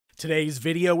Today's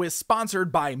video is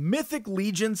sponsored by Mythic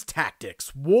Legion's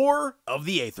Tactics: War of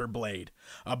the Aether Blade,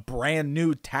 a brand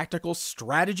new tactical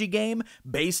strategy game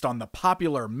based on the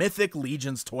popular Mythic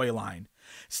Legion's toy line.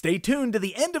 Stay tuned to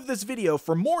the end of this video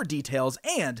for more details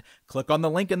and click on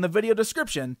the link in the video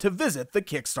description to visit the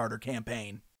Kickstarter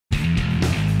campaign.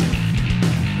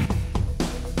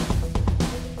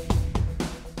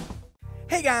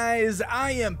 Hey guys,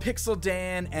 I am Pixel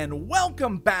Dan and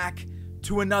welcome back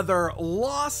to another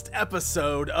lost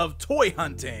episode of Toy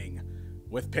Hunting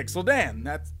with Pixel Dan.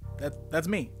 That's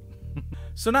me.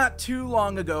 So not too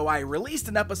long ago, I released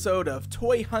an episode of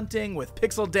Toy Hunting with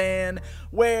Pixel Dan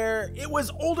where it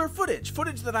was older footage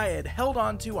that I had held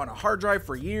onto on a hard drive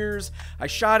for years. I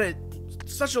shot it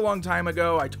such a long time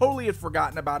ago, I totally had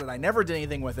forgotten about it, I never did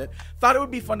anything with it. Thought it would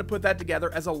be fun to put that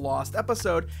together as a lost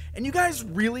episode, and you guys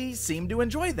really seemed to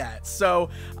enjoy that. So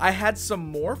I had some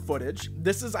more footage.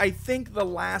 This is, I think, the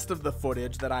last of the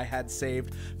footage that I had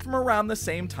saved from around the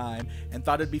same time, and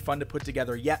thought it'd be fun to put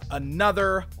together yet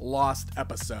another lost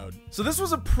episode. So this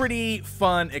was a pretty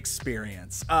fun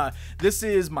experience. This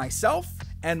is myself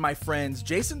and my friends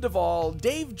Jason Devall,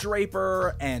 Dave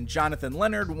Draper, and Jonathan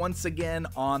Leonard once again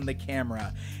on the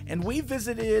camera. And we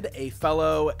visited a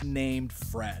fellow named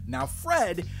Fred. Now,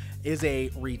 Fred is a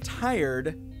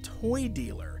retired toy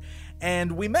dealer.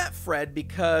 And we met Fred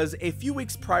because a few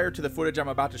weeks prior to the footage I'm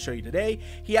about to show you today,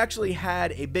 he actually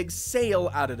had a big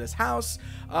sale out at his house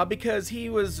because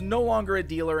he was no longer a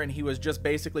dealer and he was just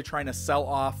basically trying to sell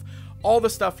off all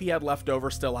the stuff he had left over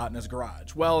still out in his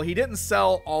garage. Well, he didn't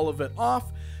sell all of it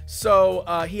off,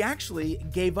 so he actually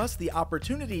gave us the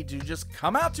opportunity to just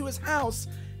come out to his house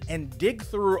and dig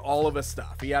through all of his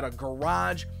stuff. He had a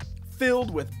garage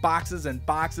filled with boxes and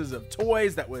boxes of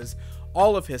toys that was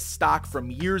all of his stock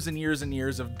from years and years and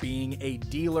years of being a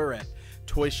dealer at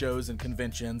toy shows and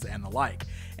conventions and the like.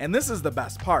 And this is the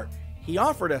best part. He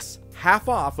offered us half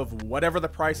off of whatever the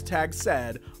price tag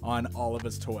said on all of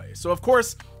his toys. So of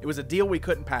course, it was a deal we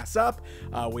couldn't pass up.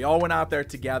 We all went out there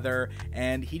together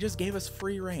and he just gave us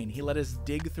free reign. He let us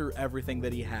dig through everything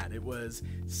that he had. It was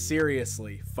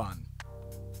seriously fun.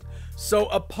 So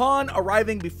upon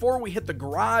arriving, before we hit the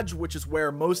garage, which is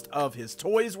where most of his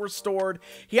toys were stored,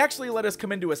 he actually let us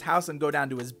come into his house and go down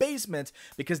to his basement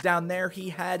because down there he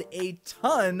had a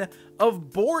ton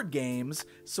of board games.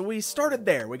 So we started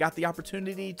there. We got the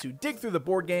opportunity to dig through the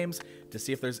board games to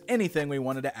see if there's anything we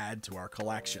wanted to add to our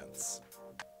collections.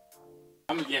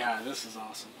 Yeah, this is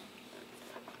awesome.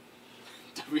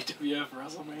 WWF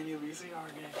WrestleMania VCR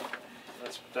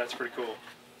game. That's pretty cool.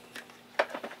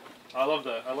 I love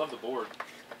the board.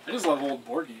 I just love old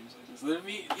board games like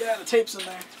this. Yeah, the tape's in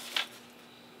there.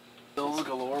 Bills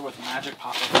galore with magic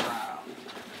pop-up around.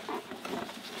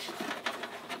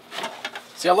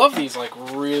 See, I love these like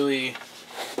really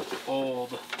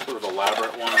old, Sort of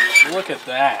elaborate ones. Look at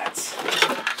that.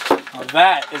 Now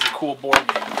that is a cool board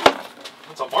game.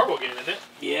 It's a marble game, isn't it?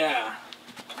 Yeah.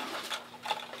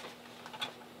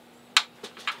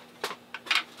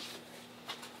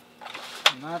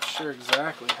 I'm not sure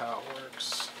exactly how it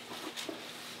works.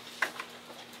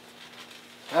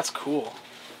 That's cool.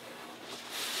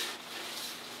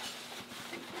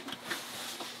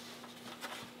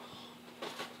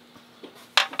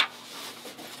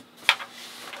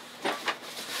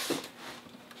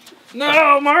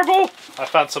 No, marble! I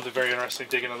found something very interesting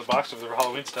digging in the box of the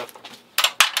Halloween stuff.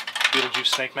 Beetlejuice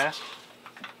snake mask.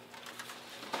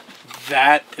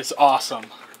 That is awesome.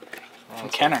 From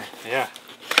Kenner. Yeah.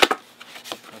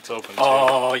 It's open too.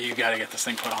 Oh, you gotta get this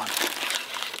thing put on.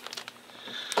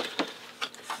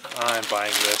 I'm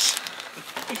buying this.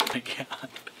 Oh my god.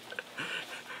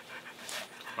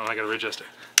 Oh, I gotta readjust it.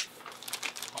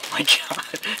 Oh my god.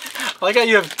 I like how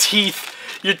you have teeth.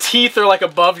 Your teeth are like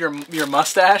above your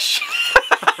mustache.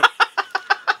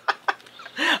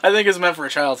 I think it's meant for a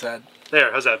child's head.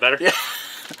 There, how's that better? Yeah.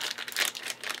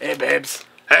 Hey babes.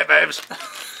 Hey babes.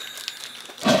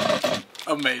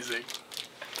 Amazing.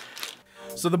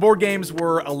 So the board games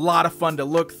were a lot of fun to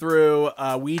look through.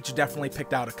 We each definitely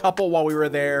picked out a couple while we were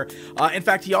there. In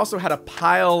fact, he also had a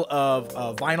pile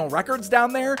of vinyl records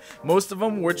down there, most of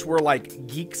them which were like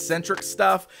geek-centric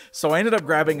stuff. So I ended up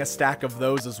grabbing a stack of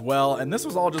those as well. And this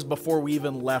was all just before we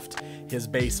even left his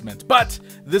basement. But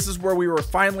this is where we were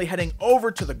finally heading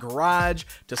over to the garage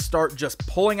to start just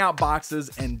pulling out boxes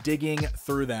and digging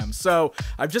through them. So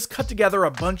I've just cut together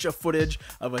a bunch of footage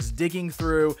of us digging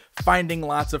through, finding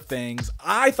lots of things.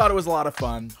 I thought it was a lot of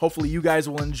fun. Hopefully you guys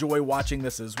will enjoy watching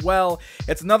this as well.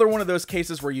 It's another one of those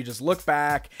cases where you just look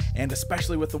back, and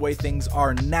especially with the way things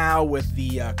are now with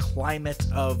the climate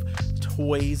of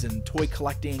toys and toy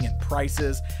collecting and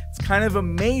prices, it's kind of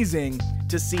amazing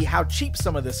to see how cheap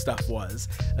some of this stuff was,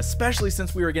 especially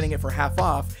since we were getting it for half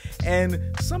off, and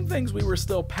some things we were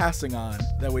still passing on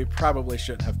that we probably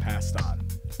shouldn't have passed on.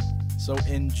 So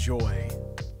enjoy.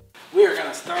 We are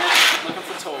gonna start looking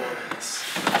for toys.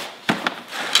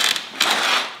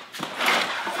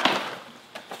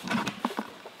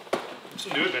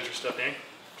 Some new adventure stuff, Danny.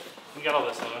 You got all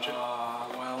this, though, don't you?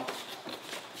 Well,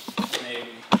 maybe.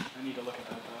 I need to look at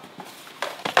that,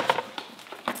 though.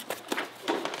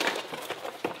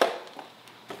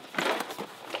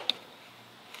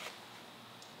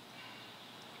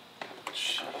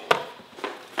 Shit.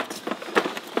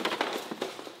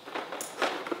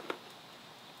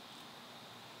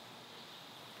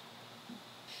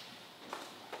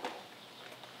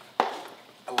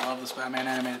 I love this Batman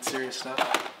animated series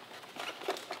stuff.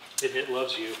 It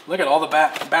loves you. Look at all the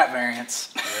bat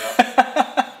variants. Yeah.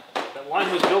 That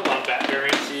line was built on bat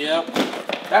variants. Yep.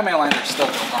 Batman lines are still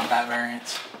built on bat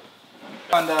variants.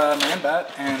 And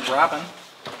Man-Bat and Robin.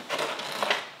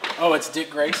 Oh, it's Dick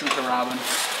Grayson to Robin.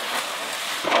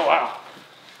 Oh, wow.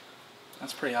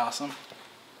 That's pretty awesome.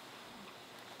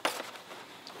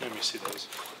 Let me see those.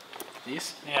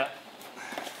 These? Yeah.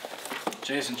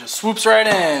 Jason just swoops right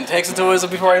in, takes the toys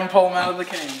before I even pull them out of the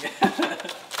king.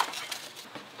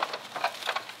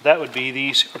 That would be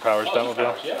the Superpowers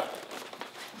Batmobile. Yeah.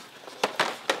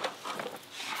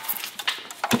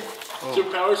 Oh.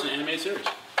 Superpowers, an animated series.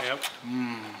 Yep.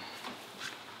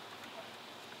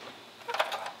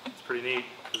 It's pretty neat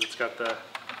because it's got the.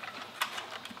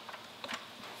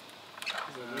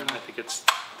 I think it's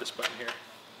this button here.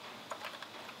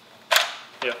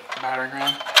 Yeah. Battering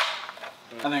ram.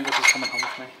 I think this is coming home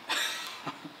with me.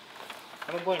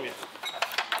 I don't blame you.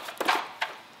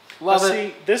 Love now, it.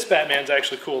 see, this Batman's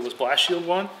actually cool, this Blast Shield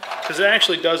one, because it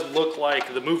actually does look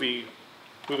like the movie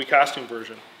costume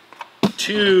version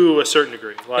to a certain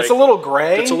degree. Like, It's a little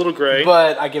gray. It's a little gray.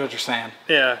 But I get what you're saying.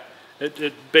 Yeah,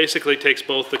 it basically takes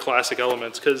both the classic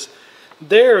elements, because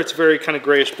there it's very kind of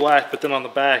grayish black, but then on the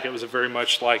back it was a very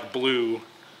much like blue,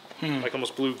 like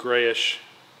almost blue grayish.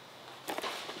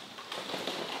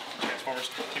 Transformers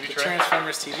TV The tray.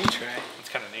 Transformers TV tray. It's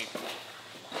kind of neat.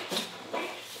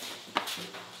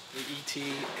 The E.T.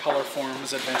 Color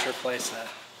Forms Adventure playset.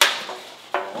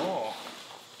 Oh.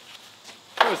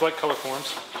 I always like color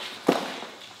forms.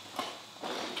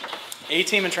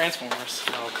 A-Team and Transformers.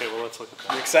 Oh, okay, well let's look at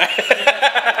that. You excited?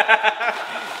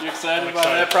 You excited I'm about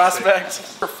excited. that prospect?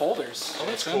 For folders. Oh,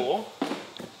 that's Jason. cool.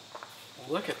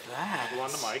 Look at that. Belong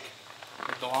to Mike.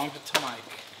 It belonged to Mike.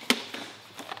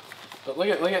 But look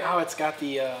at how it's got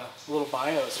the little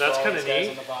bios. That's for all kinda these guys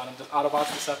neat. on the bottom. Just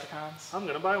Autobots, Decepticons. I'm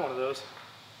gonna buy one of those.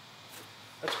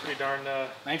 That's pretty darn.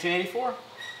 1984.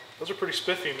 Those are pretty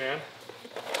spiffy, man.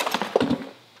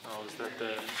 Oh, is that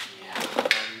the? Yeah. Oh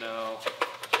no.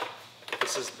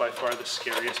 This is by far the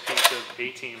scariest piece of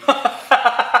A-Team. Okay.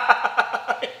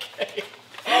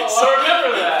 Oh, I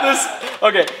remember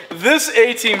that. This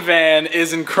A-Team van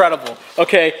is incredible.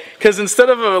 Okay, because instead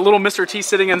of a little Mr. T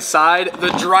sitting inside, the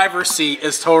driver's seat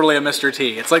is totally a Mr.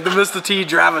 T. It's like the Mr. T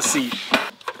driver's seat.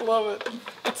 Love it.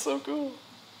 It's so cool.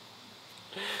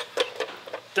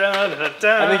 Dun, dun,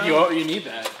 dun. I think you need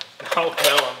that. Oh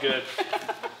no, I'm good.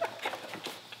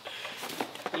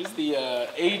 Here's the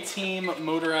A-Team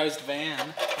motorized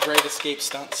van Great Escape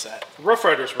stunt set. Rough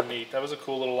Riders were neat. That was a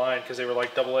cool little line because they were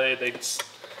like AA. They'd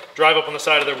drive up on the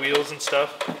side of their wheels and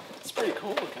stuff. It's pretty cool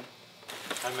looking.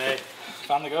 I may.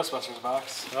 Found the Ghostbusters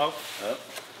box. Oh.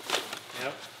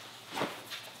 Yep.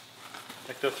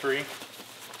 Ecto 3.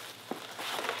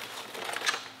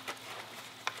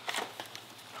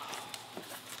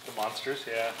 The monsters,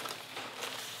 yeah.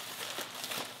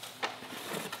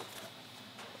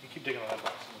 You keep digging on that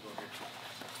box. I'm gonna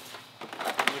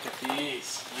go here. Look at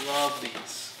these. Love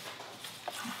these.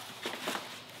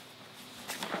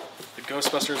 The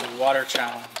Ghostbusters Water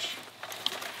Challenge.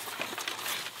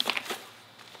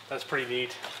 That's pretty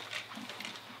neat.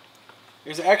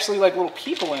 There's actually like little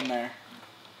people in there.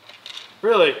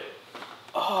 Really?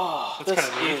 Oh, That's this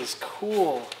kinda neat. is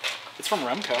cool. It's from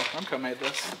Remco. Remco made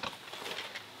this.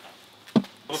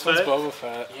 This Boba one's Fett? Boba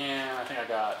Fett. Yeah, I think I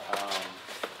got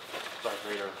Darth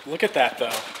Vader. Look at that though.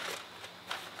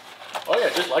 Oh yeah,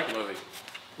 just like the movie.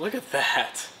 Look at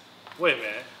that. Wait a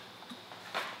minute.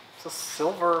 It's a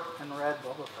silver and red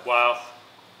Boba Fett. Wow.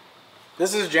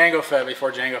 This is Jango Fett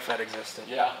before Jango Fett existed.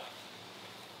 Yeah.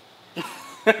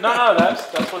 no, that's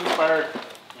what inspired.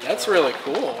 That's really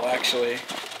cool, actually.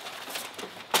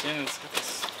 Yeah, it's got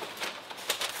this.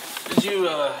 Did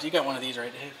you got one of these,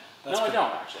 right, Dave? That's No, I pretty-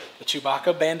 don't actually. The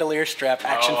Chewbacca bandolier strap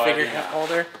action Oh, I figure do not.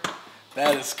 holder.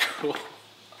 That is cool.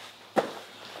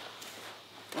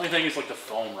 Only thing is like the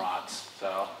foam rots.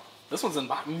 So This one's in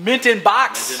box. Mint in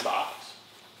box. mint in box.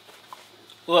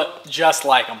 Look, just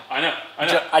like them. I know. I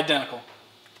know. Identical.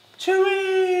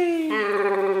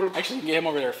 Chewie! Actually, you can get him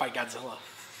over there to fight Godzilla.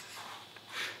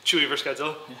 Chewie vs.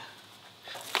 Godzilla. Yeah.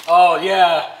 Oh,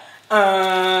 yeah.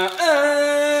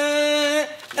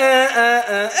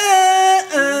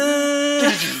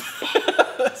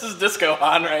 This is disco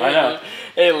on right I know. now.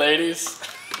 Hey, ladies.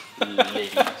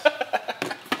 Ladies.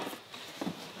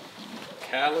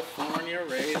 California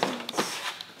raisins.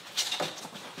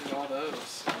 Look at all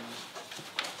those.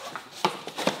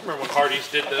 Remember when Hardee's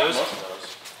did those? Most of those.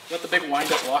 Is that the big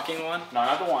wind-up walking one? No,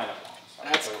 not the wind-up ones.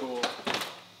 That's cool.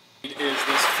 Is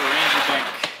this Ferengi Bank?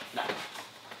 No.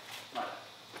 Not.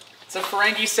 It's a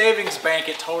Ferengi savings bank.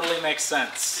 It totally makes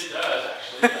sense. It does,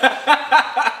 actually.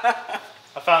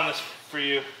 I found this for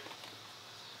you.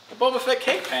 The Boba Fett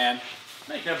cake pan.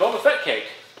 No, you can have Boba Fett cake.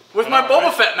 With my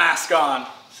Boba Fett mask on.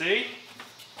 See?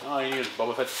 Oh, you need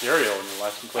Boba Fett cereal in your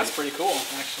license plate. That's pretty cool,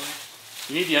 actually.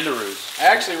 You need the Underoos. I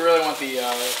actually really want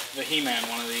the He-Man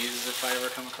one of these if I ever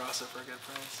come across it for a good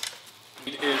price.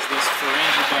 Is this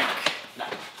Ferengi Bank? No.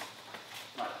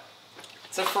 Not.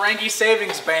 It's a Ferengi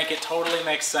savings bank. It totally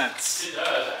makes sense. It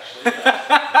does, actually.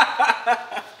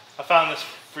 I found this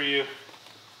for you.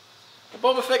 The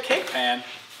Boba Fett cake pan.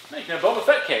 No, you can have Boba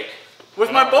Fett cake.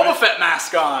 With my Boba Fett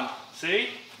mask on. See?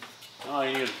 Oh,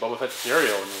 you need Boba Fett cereal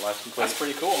in your license plate. That's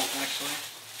pretty cool, actually.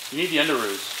 You need the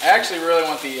Underoos. I actually really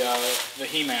want the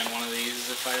He-Man one of these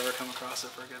if I ever come across it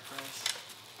for a good price.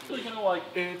 Really kind of like.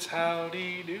 It's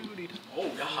howdy doody. Oh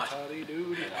God. Howdy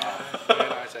doody. When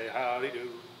I say howdy do,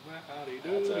 howdy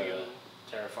That's doody. a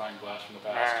terrifying blast from the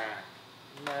past.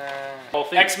 Whole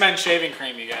thing. X-Men shaving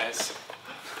cream, you guys.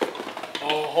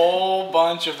 A whole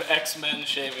bunch of X-Men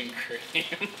shaving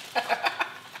cream.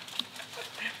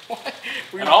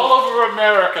 And all over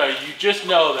America, you just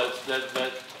know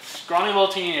that scrawny little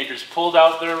teenagers pulled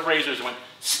out their razors and went,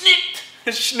 snicked!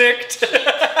 Schnicked.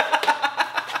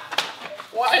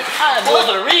 Why? I'm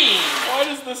Wolverine! Why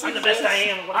does this I'm the exist? best I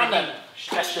am. What I'm I the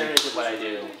best there is at what I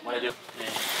do. What I do.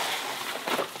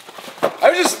 I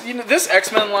was just, this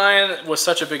X-Men line was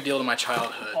such a big deal to my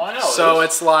childhood. Oh, I know, So it is.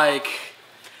 it's like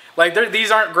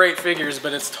these aren't great figures,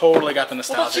 but it's totally got the Well, that's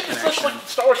nostalgic just connection. like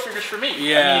Star Wars figures for me.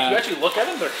 Yeah. I mean, if you actually look at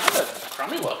them, they're kind of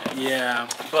crummy looking. Yeah.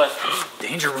 But,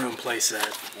 Danger Room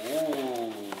playset.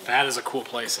 ooh, That is a cool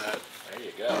playset. there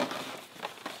you go.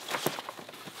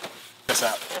 Check this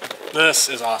out. This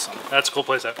is awesome. That's a cool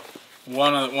playset.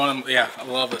 Yeah, I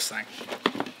love this thing.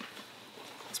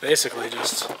 It's basically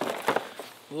just a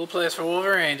little place for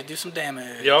Wolverine to do some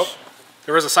damage. Yup.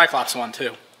 There was a Cyclops one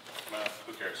too.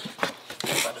 Who cares?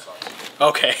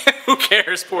 Okay, who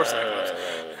cares? Poor Cyclops.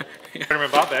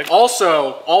 Spider-Man Bob bag.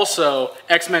 Also,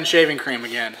 X-Men shaving cream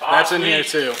again. That's in here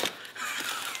too.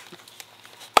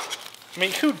 I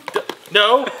mean, who?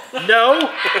 No. No.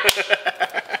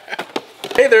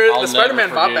 Hey, I'll the Spider-Man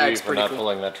never Bob forgive you bag's for pretty not cool.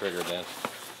 pulling that trigger, Dan.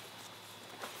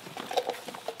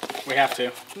 We have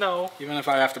to, No. even if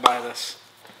I have to buy this.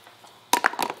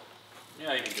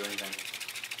 Yeah, you can do anything.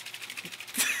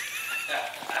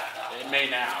 It may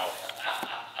now.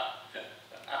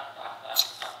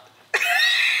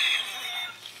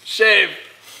 Shave.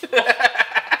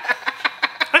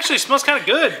 Actually, it smells kind of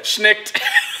good. Schnicked.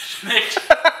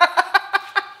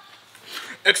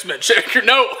 X-Men shaker.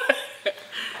 No.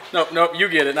 Nope. You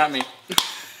get it, not me.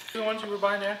 The ones you were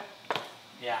buying there?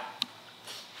 Yeah.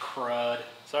 Crud.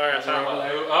 Sorry, I found one.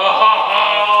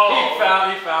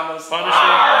 He found those. Punisher.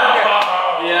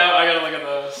 Yeah, I gotta look at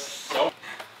those.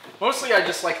 Mostly, I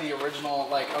just like the original.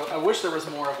 Like, I wish there was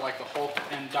more of like the Hulk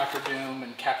and Doctor Doom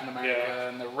and Captain America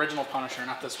and the original Punisher,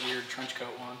 not this weird trench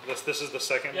coat one. This is the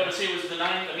second Yeah, one. but see, it was the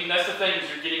 90s. I mean, that's the thing, is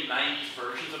you're getting 90s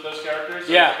versions of those characters.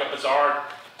 So Yeah. It's like a bizarre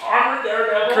armored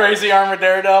Daredevil. Crazy Armored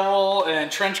Daredevil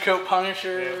and trench coat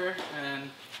Punisher and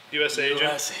U.S. Agent.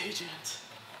 U.S. Agent.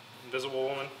 Invisible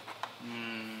Woman.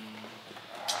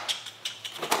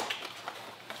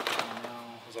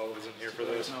 There's all those in here for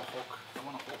There's those. no Hulk. I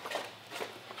want a Hulk.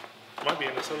 Might be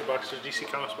in this other box. There's DC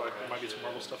Comics box. There might be some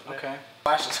Marvel stuff in there. Okay.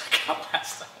 Flashes I got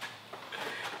last time.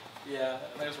 Yeah,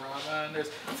 there's Robin. There's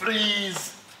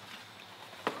Freeze.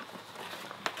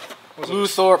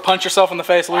 Luthor. Punch yourself in the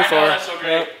face, Luthor. I know, that's so great.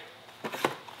 Yep.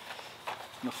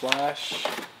 The Flash.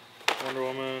 Wonder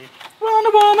Woman.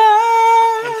 Wonder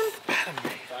Woman.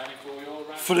 Fighting for your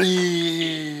right.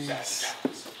 Freeze.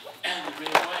 And the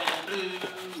red, white, and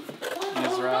blue.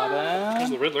 There's Robin. There's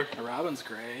the Riddler. Robin's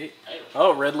great.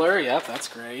 Oh, Riddler. Yep, that's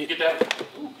great. Get that.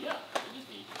 Ooh, yeah. It is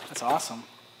neat. That's awesome.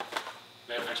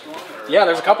 They have an extra one? Or Yeah,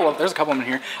 there's a couple of them in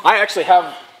here. I actually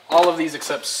have all of these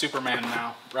except Superman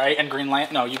now, right? And Green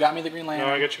Lantern. No, you got me the Green Lantern.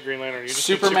 No, I got you Green Lantern. You just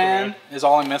Superman is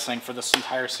all I'm missing for this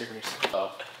entire series.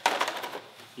 Oh.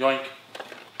 Yoink.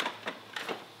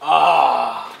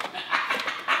 Ah.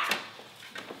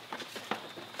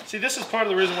 See, this is part of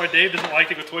the reason why Dave doesn't like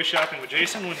to go toy shopping with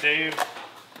Jason. When Dave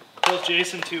tells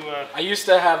Jason to... I used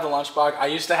to have the lunchbox. I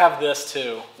used to have this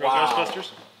too. Wow.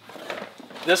 Ghostbusters?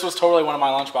 This was totally one of my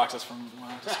lunchboxes from when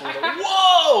I was at school.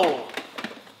 Whoa!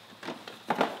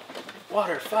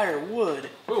 Water, fire, wood.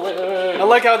 Ooh, wait. I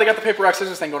like how they got the paper rock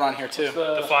scissors thing going on here too.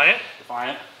 Defiant.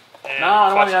 Defiant. And No, I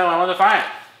don't want the other one. I want Defiant.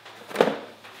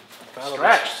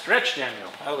 Stretch, Daniel.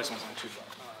 That always sounds like too far.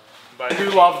 By I do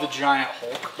love the giant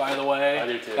Hulk, by the way. I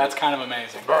do too. That's kind of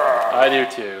amazing. I do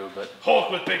too, but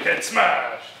Hulk with big head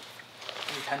smash.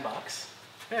 Maybe $10.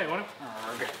 Yeah, you want it?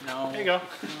 No. There you go. No,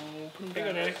 put 'em Here you go,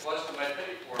 down. Danny. That's less than I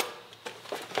paid for it.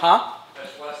 Huh?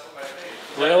 That's less than I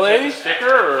paid. Really? Is that the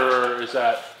sticker or is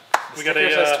that? We got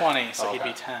Sticker says a 20, so oh, he'd okay.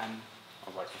 be 10. I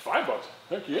was like, for $5.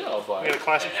 Heck yeah, I'll buy we got a it.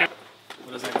 classic.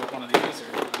 What does that go with one of these?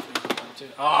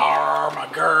 Or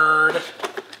Armageddon.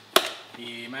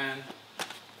 He-Man.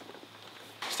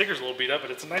 Sticker's a little beat up, but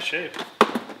it's a nice shape.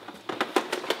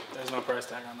 There's no price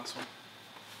tag on this one.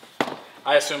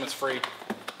 I assume it's free.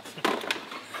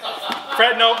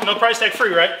 Fred, no price tag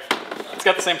free, right? It's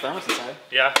got the same thermos inside.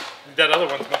 Yeah. That other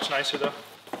one's much nicer though.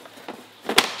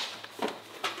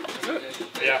 Is it?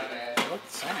 Yeah. They look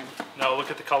the same. No, look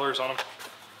at the colors on them.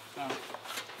 Oh.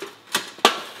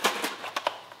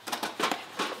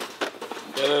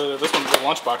 Yeah, this one, the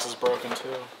lunchbox is broken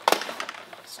too.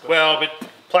 Well, but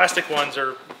plastic ones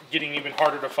are getting even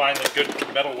harder to find than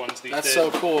good metal ones these That's days.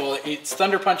 so cool. It's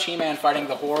Thunder Punch He-Man fighting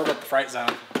the Horde at the Fright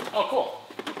Zone. Oh, cool.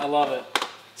 I love it.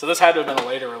 So this had to have been a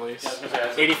later release. Yeah, I was gonna say,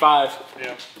 that's 85.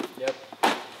 Yeah. Yep.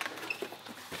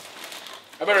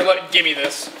 I better give me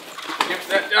this. Give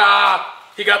that. Ah!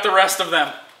 He got the rest of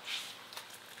them.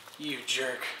 You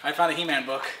jerk. I found a He-Man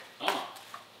book. Oh.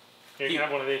 Here, you can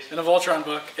have one of these. And a Voltron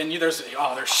book. And there's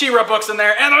She-Ra books in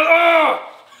there. And oh!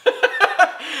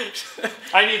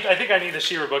 I think I need the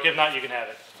She-Ra book. If not, you can have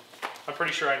it. I'm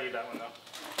pretty sure I need that one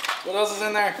though. What else is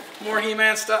in there? More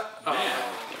He-Man stuff. Oh. Man.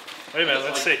 Wait a minute.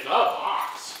 Let's see. The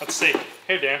box. Let's see.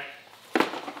 Hey, Dan.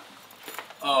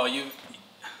 Oh, you.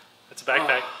 It's a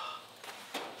backpack.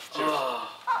 Cheers. Oh.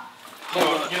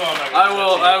 You know I'm not gonna I do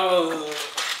will. that I will.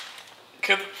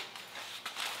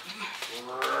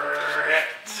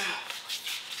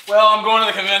 Well, I'm going to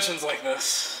the conventions like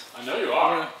this. I know you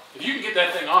are. If you can get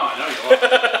that thing on, I know you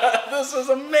are. This is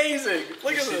amazing.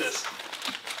 Look at see this.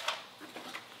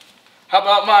 How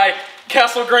about my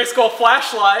Castle Grayskull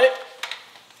flashlight?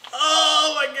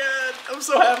 Oh my god, I'm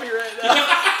so happy right now.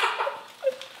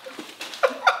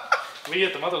 We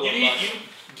get the mother You load need, box.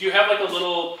 do you have like a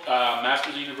little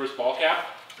Masters of the Universe ball cap?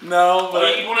 No, but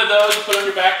You need one of those to put on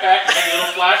your backpack and have a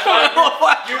little flashlight.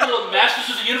 You're a little Masters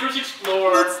of the Universe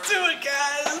explorer. let's do it,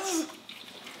 guys.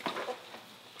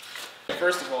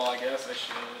 First of all, I guess I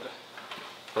should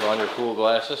Put on your cool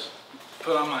glasses.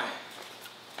 put on my...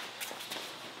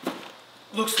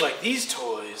 Looks like these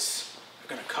toys are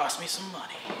gonna cost me some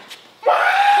money.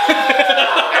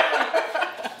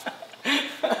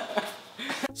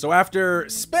 So after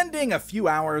spending a few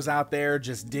hours out there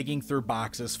just digging through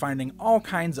boxes, finding all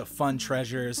kinds of fun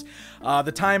treasures,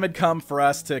 the time had come for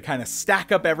us to kind of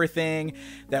stack up everything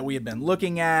that we had been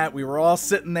looking at. We were all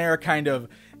sitting there kind of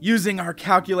using our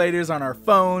calculators on our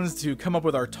phones to come up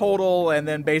with our total and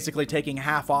then basically taking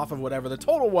half off of whatever the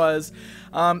total was,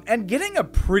 and getting a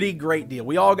pretty great deal.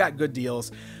 We all got good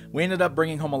deals. We ended up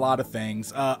bringing home a lot of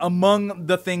things. Among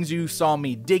the things you saw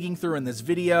me digging through in this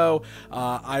video,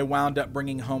 I wound up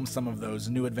bringing home some of those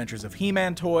New Adventures of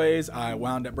He-Man toys. I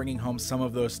wound up bringing home some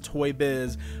of those Toy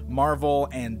Biz, Marvel,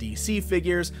 and DC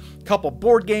figures. A couple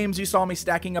board games you saw me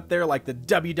stacking up there, like the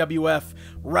WWF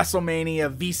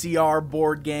WrestleMania VCR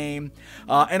board game.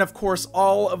 And of course,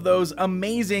 all of those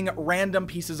amazing random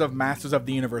pieces of Masters of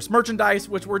the Universe merchandise,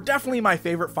 which were definitely my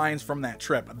favorite finds from that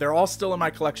trip. They're all still in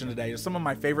my collection today. Some of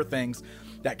my favorite things: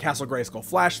 that Castle Grayskull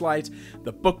flashlight,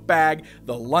 the book bag,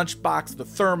 the lunchbox, the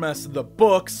thermos, the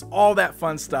books, all that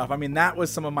fun stuff. I mean, that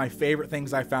was some of my favorite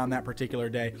things I found that particular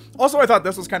day. Also, I thought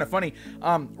this was kind of funny.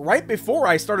 Right before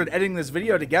I started editing this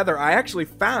video together, I actually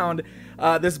found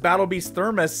this Battle Beast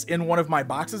thermos in one of my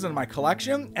boxes in my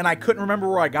collection, and I couldn't remember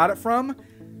where I got it from.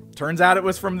 Turns out it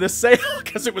was from this sale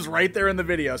because it was right there in the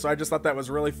video. So I just thought that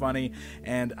was really funny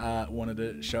and wanted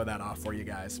to show that off for you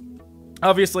guys.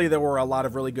 Obviously, there were a lot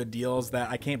of really good deals that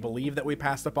I can't believe that we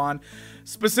passed up on.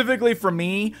 Specifically for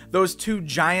me, those 2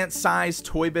 giant-sized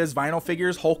Toy Biz vinyl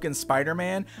figures, Hulk and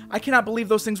Spider-Man, I cannot believe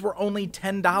those things were only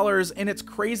 $10, and it's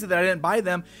crazy that I didn't buy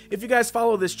them. If you guys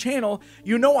follow this channel,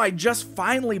 you know I just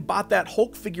finally bought that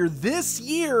Hulk figure this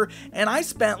year, and I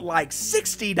spent like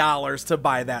 $60 to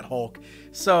buy that Hulk.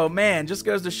 So, man, just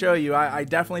goes to show you, I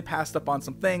definitely passed up on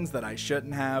some things that I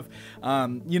shouldn't have.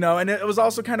 You know, and it was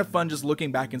also kind of fun just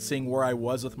looking back and seeing where I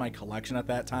was with my collection at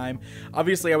that time.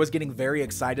 Obviously, I was getting very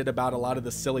excited about a lot of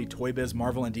the silly Toy Biz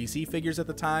Marvel and DC figures at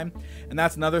the time. And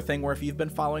that's another thing where if you've been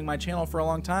following my channel for a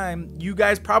long time, you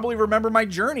guys probably remember my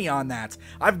journey on that.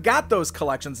 I've got those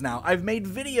collections now. I've made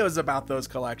videos about those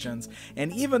collections.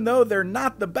 And even though they're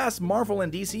not the best Marvel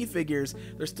and DC figures,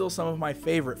 they're still some of my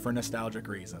favorite for nostalgic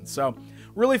reasons. So,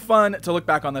 really fun to look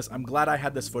back on this. I'm glad I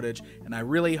had this footage, and I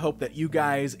really hope that you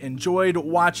guys enjoyed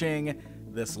watching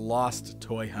this lost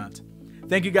toy hunt.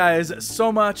 Thank you guys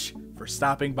so much for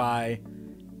stopping by,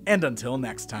 and until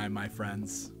next time, my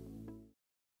friends.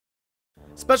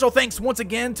 Special thanks once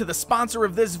again to the sponsor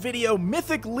of this video,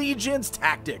 Mythic Legion's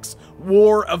Tactics,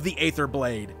 War of the Aether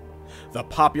Blade. The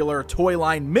popular toy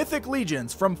line Mythic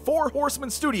Legions from 4 Horsemen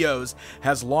Studios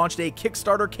has launched a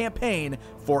Kickstarter campaign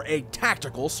for a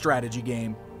tactical strategy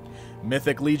game.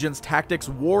 Mythic Legion's Tactics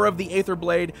War of the Aether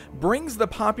Blade brings the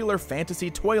popular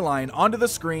fantasy toy line onto the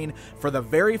screen for the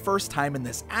very first time in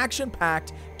this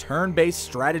action-packed, turn-based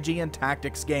strategy and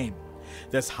tactics game.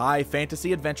 This high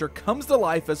fantasy adventure comes to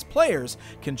life as players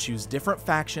can choose different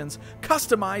factions,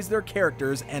 customize their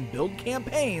characters, and build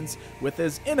campaigns with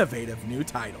this innovative new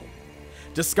title.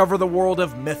 Discover the world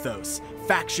of mythos,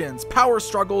 factions, power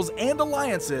struggles, and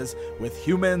alliances with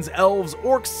humans, elves,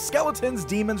 orcs, skeletons,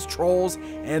 demons, trolls,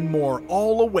 and more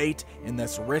all await in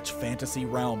this rich fantasy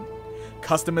realm.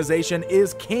 Customization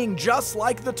is king, just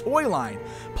like the toy line.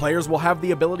 Players will have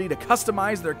the ability to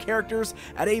customize their characters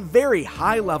at a very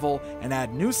high level and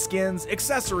add new skins,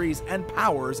 accessories, and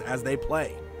powers as they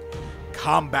play.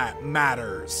 Combat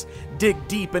matters. Dig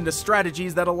deep into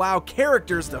strategies that allow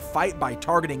characters to fight by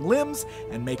targeting limbs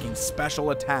and making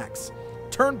special attacks.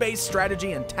 Turn-based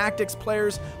strategy and tactics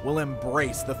players will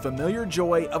embrace the familiar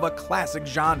joy of a classic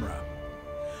genre.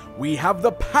 We have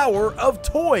the power of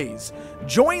toys.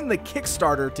 Join the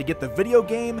Kickstarter to get the video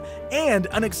game and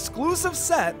an exclusive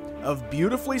set of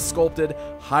beautifully sculpted,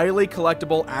 highly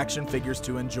collectible action figures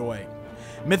to enjoy.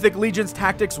 Mythic Legion's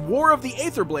Tactics War of the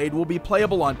Aether Blade will be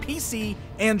playable on PC,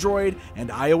 Android, and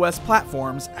iOS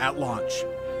platforms at launch.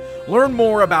 Learn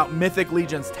more about Mythic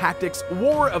Legion's Tactics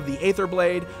War of the Aether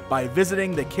Blade by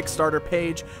visiting the Kickstarter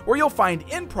page, where you'll find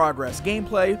in-progress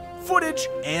gameplay, footage,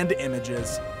 and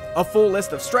images. A full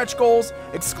list of stretch goals,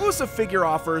 exclusive figure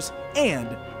offers,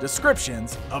 and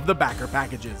descriptions of the backer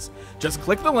packages. Just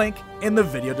click the link in the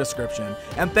video description.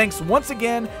 And thanks once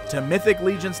again to Mythic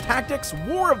Legion's Tactics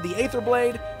War of the Aether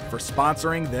Blade for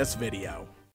sponsoring this video.